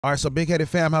All right, so Big Headed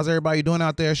fam, how's everybody doing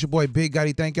out there? It's your boy Big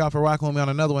Gotti. Thank y'all for rocking with me on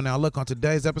another one. Now, look, on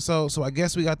today's episode, so I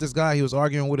guess we got this guy. He was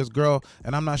arguing with his girl,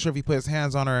 and I'm not sure if he put his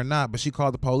hands on her or not, but she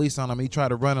called the police on him. He tried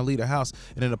to run and leave the house,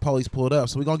 and then the police pulled up.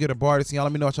 So we're going to get a bar to see y'all.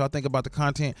 Let me know what y'all think about the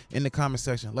content in the comment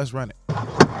section. Let's run it.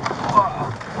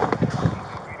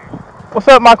 What's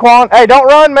up, Marquand? Hey, don't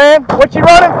run, man. What you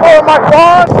running for,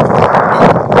 Marquand?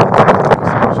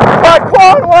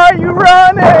 Marquand, why are you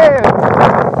running?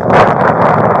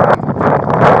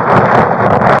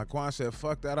 Marquand said,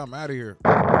 fuck that, I'm out of here.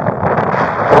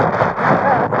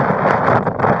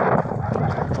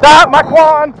 Stop,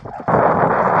 Marquand.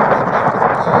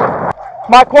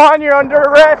 Marquand, you're under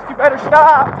arrest. You better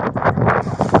stop.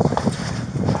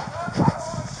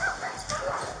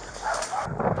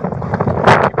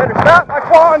 You better stop,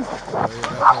 Marquand.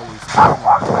 Oh,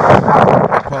 yeah,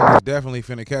 that police definitely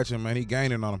finna catch him, man. He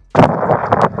gaining on him.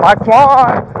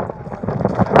 Marquand.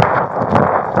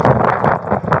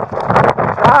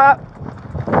 Stop.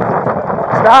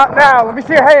 Stop now. Let me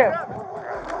see your hand.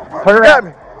 Turn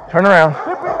around. Turn around.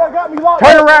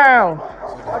 Turn around.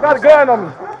 I got a gun on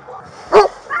me.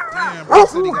 Damn, bro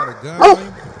said he got a gun on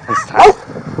him. It's tight.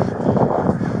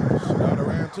 Shit, I'd have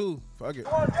ran too. Fuck it.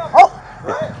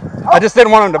 I just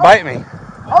didn't want him to bite me.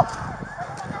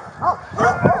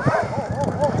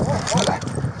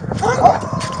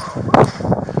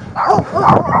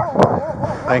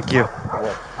 Thank you.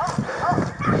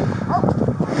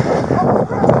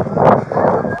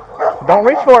 Don't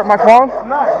reach for it, Marquand. Let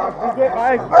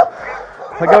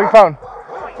go of your phone.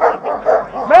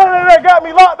 Man, they got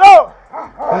me locked up.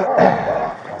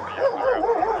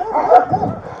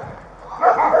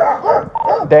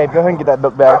 Dave, go ahead and get that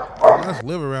book bag. Let's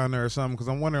live around there or something, because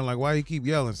I'm wondering like why he keep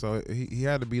yelling. So he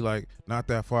had to be like not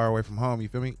that far away from home. You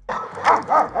feel me?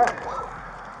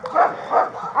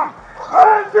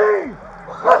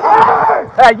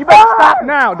 Hey, you better stop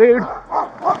now, dude.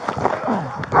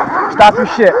 Stop your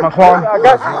shit, Marquand. I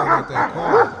got you.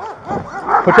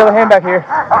 Put your other hand back here.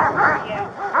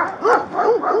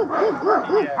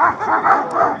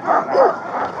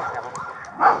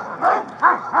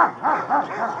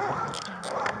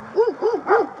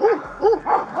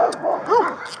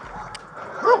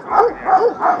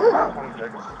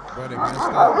 Buddy, man,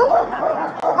 stop.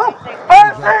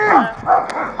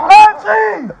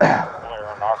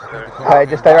 Hey,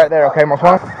 just stay right there, okay,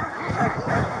 Marquand? She was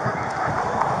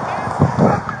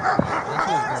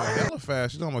going hella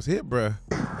fast. She's almost hit, bruh.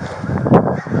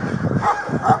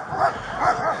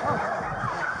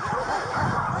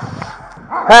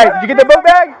 Hey, did you get the book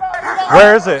bag?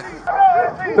 Where is it?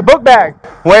 The book bag.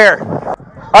 Where?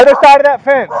 Other side of that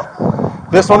fence.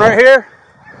 This one right here?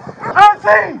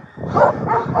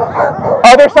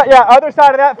 Other side, yeah, other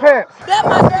side of that fence.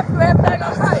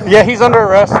 Yeah, he's under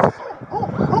arrest.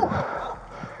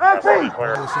 What's in the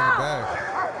bag?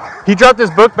 He dropped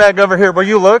his book bag over here. Will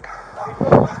you look?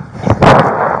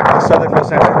 Southern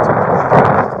Miss entrance.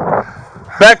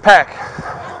 Backpack.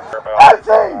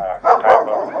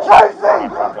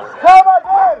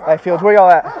 Hey, Fields, where y'all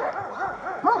at?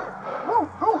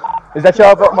 Is that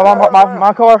y'all?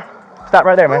 My car? Stop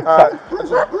right there, man. Stop.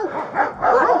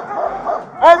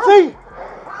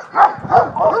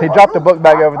 He dropped the book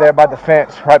bag over there by the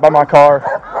fence, right by my car.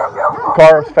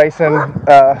 Car is facing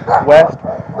west.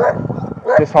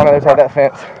 Just on the other side of that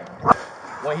fence.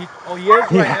 Well, he is right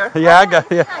there. Yeah, I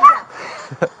got you.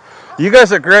 You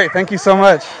guys are great. Thank you so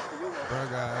much.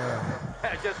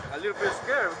 Just a little bit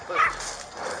scared.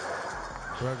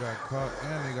 Bro got caught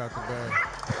and he got the bag.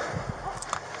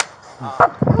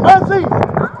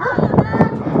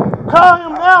 Call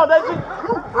him now. That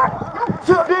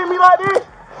just did me like this.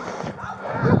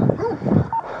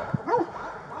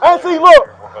 Auntie, look.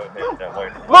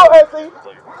 Look, Auntie.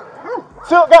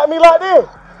 Silk got me like this.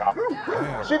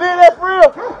 Damn. She did that for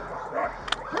real.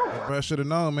 Bro should have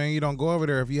known, man. You don't go over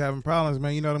there if you having problems,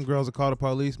 man. You know them girls will call the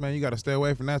police, man. You got to stay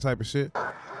away from that type of shit.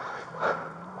 Oh,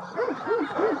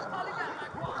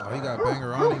 he got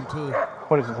banger on him too.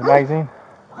 What is this, a magazine?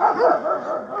 Yeah,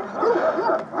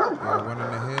 one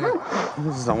in the head.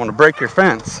 I want to break your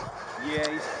fence. Yeah,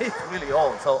 he's really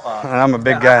old. So, And I'm a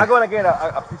big guy. I'm going to get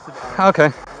a piece of... Okay. I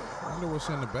wonder what's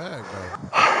in the bag,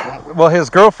 though. Well, his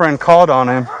girlfriend called on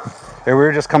him. And we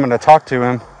were just coming to talk to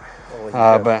him.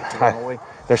 But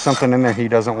there's something in there he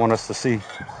doesn't want us to see.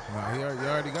 Nah, he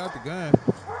already got the gun,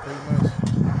 pretty much.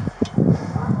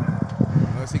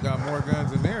 Unless he got more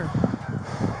guns in there.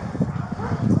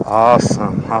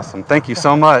 Awesome, awesome. Thank you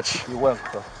so much. You're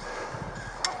welcome.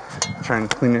 Trying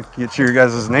to get your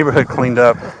guys' neighborhood cleaned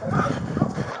up.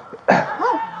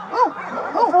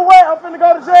 I'm finna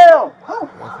go to jail.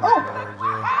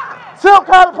 Silk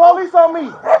called the police on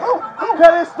me.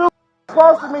 because this stupid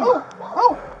close to me.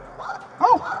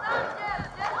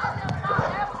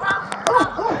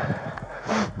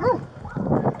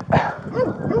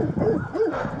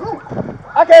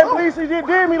 I can't believe she just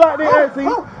did me like that,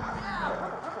 Auntie.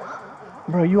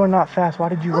 Bro, you are not fast. Why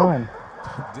did you run?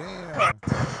 Damn.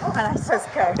 Oh, that's just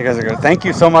okay. You guys are good. Thank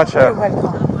you so much. You're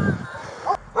welcome.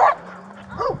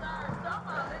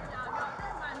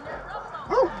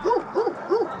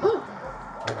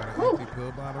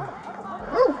 Pill bottle.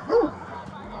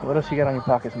 What else you got on your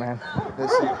pockets, man?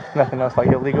 Let's see. Nothing else like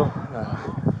illegal?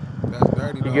 That's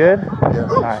dirty. You though. good? Yeah.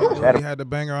 All right. He had the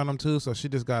banger on him too, so she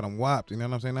just got him whopped. You know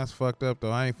what I'm saying? That's fucked up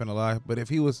though. I ain't finna lie. But if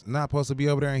he was not supposed to be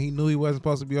over there and he knew he wasn't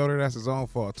supposed to be over there, that's his own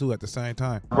fault too. At the same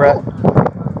time. Brett.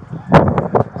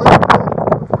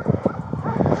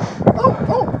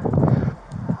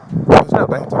 What's up,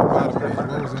 man? To the bottom of this.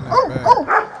 What was in that bag?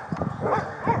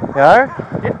 You all right?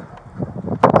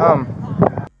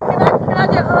 Can I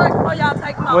get hugs before y'all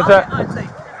take them off? What's that?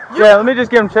 Yeah, let me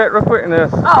just get him checked real quick in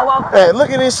this. Oh, well. Hey, look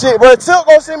at this shit, bro. Tilt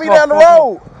gonna send me down the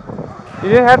road. You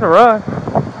didn't have to run. He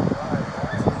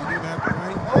didn't have to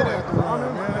run. He did have to run,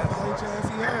 man. That's the only chance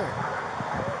he had.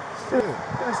 Shit.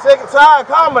 It's the second time.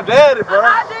 Call my daddy, bro.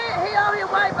 I did. He on his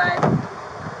way, baby.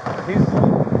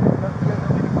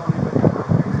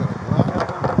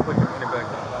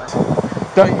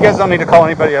 You guys don't need to call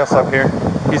anybody else up here.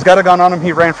 He's got a gun on him.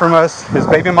 He ran from us. His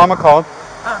baby mama called.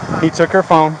 He took her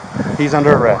phone. He's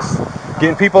under arrest.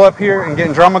 Getting people up here and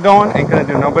getting drama going ain't gonna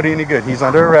do nobody any good. He's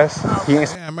under arrest. He ain't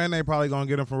Damn, man, they probably gonna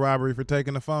get him for robbery for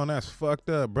taking the phone. That's fucked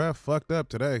up, bruh. Fucked up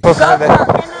today. supposed to have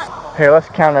that. Here, let's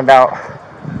count it out.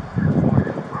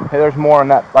 Hey, there's more in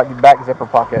that, like, back zipper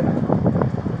pocket.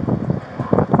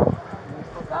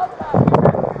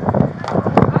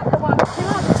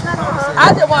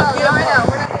 I just want to get them.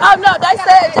 Oh, no, they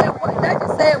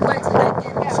just said wait till they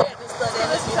get me checked and stuff. Then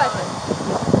it's second.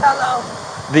 Hello.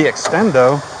 The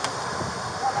extendo.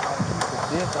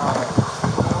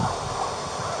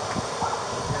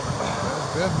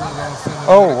 Definitely gonna send him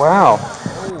Oh back. wow.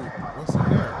 Oh, what's in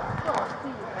there?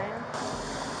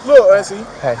 Look, Auntie.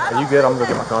 Hey, are you good? I'm gonna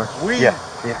get my car. Yeah.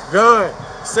 Gun.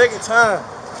 Second time.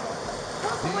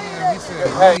 Damn, he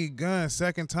said weed, gun,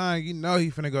 second time. You know he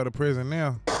finna go to prison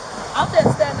now. I'm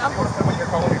just standing. I'm just.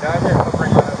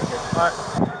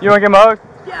 You wanna get my hug?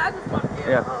 Yeah, I just want to get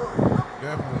Yeah.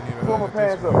 Definitely need a Pull my hug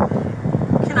at this pants up. point,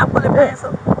 man. Can I pull the pants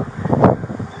up?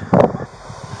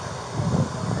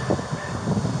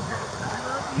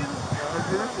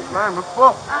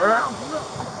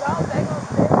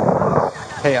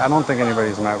 Hey, I don't think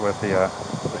anybody's met with the.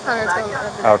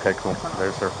 Okay, cool.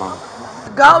 There's her phone.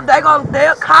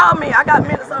 They'll call me. I got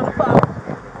minutes on the phone.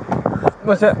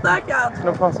 What's that? Thank y'all.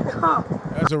 No problem. Come.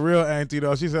 That's a real auntie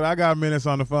though. She said I got minutes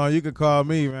on the phone. You could call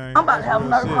me, man. I'm about to have a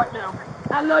nerve Shit. right now.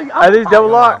 I know you. Are these double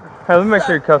lock? Hey, let me make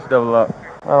sure your cuffs double lock.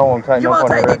 I don't want to take You no want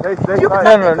to funny take risk. the, you can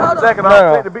No, take no, the no. coat Jacket off.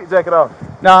 off. Take the beat jacket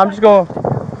off. No, I'm just going.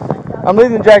 I'm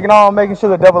leaving the jacket on, making sure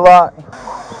the double lock.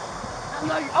 I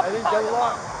know you. I'm double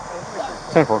lock.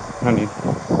 10-4. No need.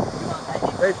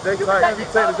 Take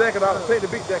the jacket off. Take the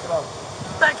beat jacket off.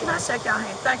 Can I shake y'all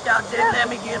hand? Thank y'all just let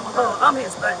me get him a hug. I'm his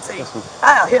 13.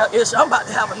 I have issue. I'm about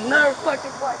to have a nerve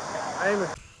fucking break.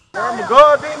 I'm a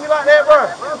guard, did me like that, bro.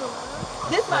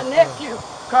 This my nephew.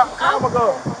 Call my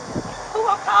guard. Who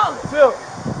I'm calling? Tilt.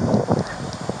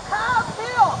 Call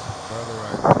Phil. Brother,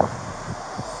 right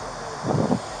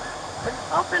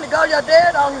I'm finna go your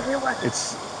dad on you.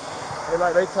 It's They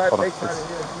like they tight Hold on. in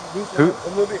here. Who? A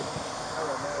little bit.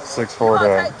 6'4"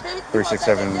 to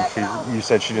 367. You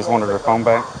said she just wanted her phone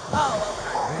back. Oh,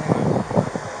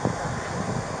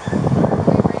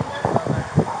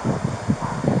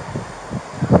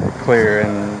 Clear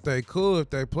and If they cool, if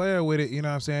they play with it, you know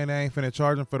what I'm saying? They ain't finna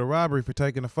charge them for the robbery for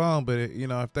taking the phone, but you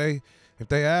know, if they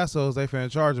assholes, they finna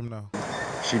charge them though.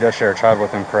 she does share a child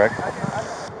with him, correct?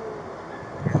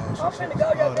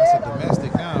 Oh, that's a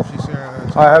domestic now. If she share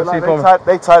All right, have a seat for me.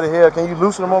 They tight as hell. Can you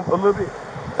loosen them up a little bit?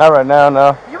 All right, now,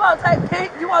 no. You want to take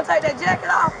Pete? You want to take that jacket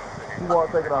off? You want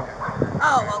to take it off?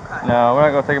 Oh, okay. No, we're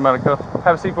not going to take him out of cuffs.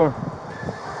 Have a seat for me.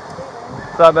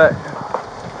 Side back.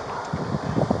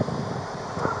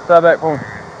 Side back for me.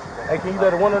 Hey, can you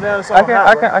let the window down or something?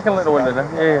 I can let the window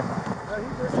down. Yeah.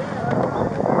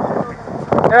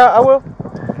 Yeah, I will.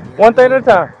 One thing at a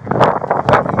time.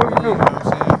 you know what I'm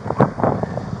saying?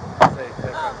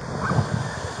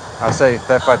 I say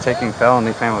theft by taking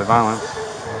felony family violence.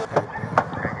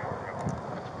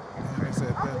 They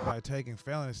said theft by taking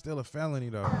felony. It's still a felony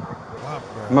though. Wow,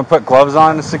 bro. I'm gonna put gloves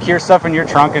on, secure stuff in your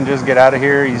trunk, and just get out of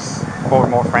here. He's before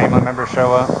more family members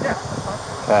show up. Yeah.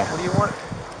 Okay. What do you want?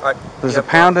 There's a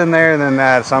pound in there and then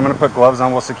that, so I'm gonna put gloves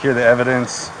on. We'll secure the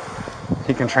evidence.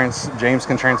 James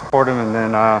can transport him, and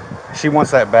then she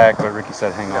wants that back, but Ricky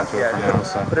said hang on to it for now.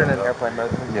 So put it in airplane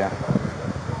mode. yeah.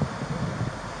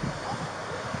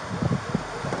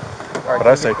 All right, But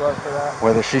I say,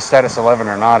 whether she's status 11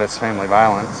 or not, it's family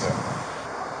violence.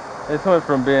 This went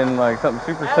from being like something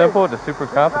super simple to super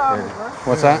complicated.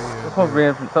 What's that? This one's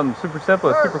being from something super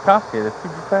simple to super complicated,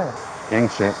 super fast. Gang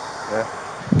shit. Yeah.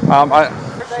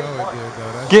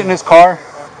 Get in his car.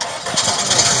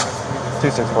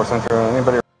 264 Central.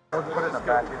 Anybody?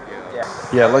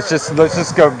 Yeah, let's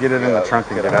just go get it in the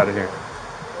trunk and get out of here.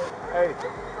 Hey,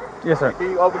 Yes, sir. can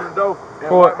you open the door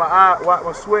and What? wipe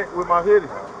my sweat with my hoodie?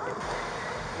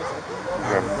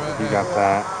 You got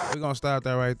that. We're gonna stop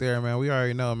that right there, man. We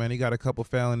already know, man. He got a couple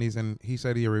felonies, and he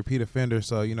said he a repeat offender,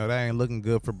 so you know that ain't looking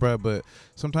good for bruh. But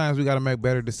sometimes we gotta make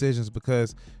better decisions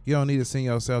because you don't need to send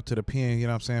yourself to the pen. You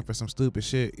know what I'm saying, for some stupid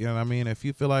shit. You know what I mean? If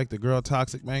you feel like the girl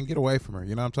toxic, man, get away from her.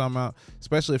 You know what I'm talking about?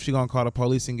 Especially if she gonna call the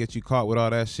police and get you caught with all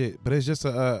that shit. But it's just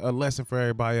a lesson for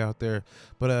everybody out there.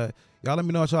 But y'all let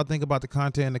me know what y'all think about the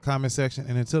content in the comment section.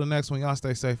 And until the next one, y'all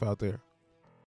stay safe out there.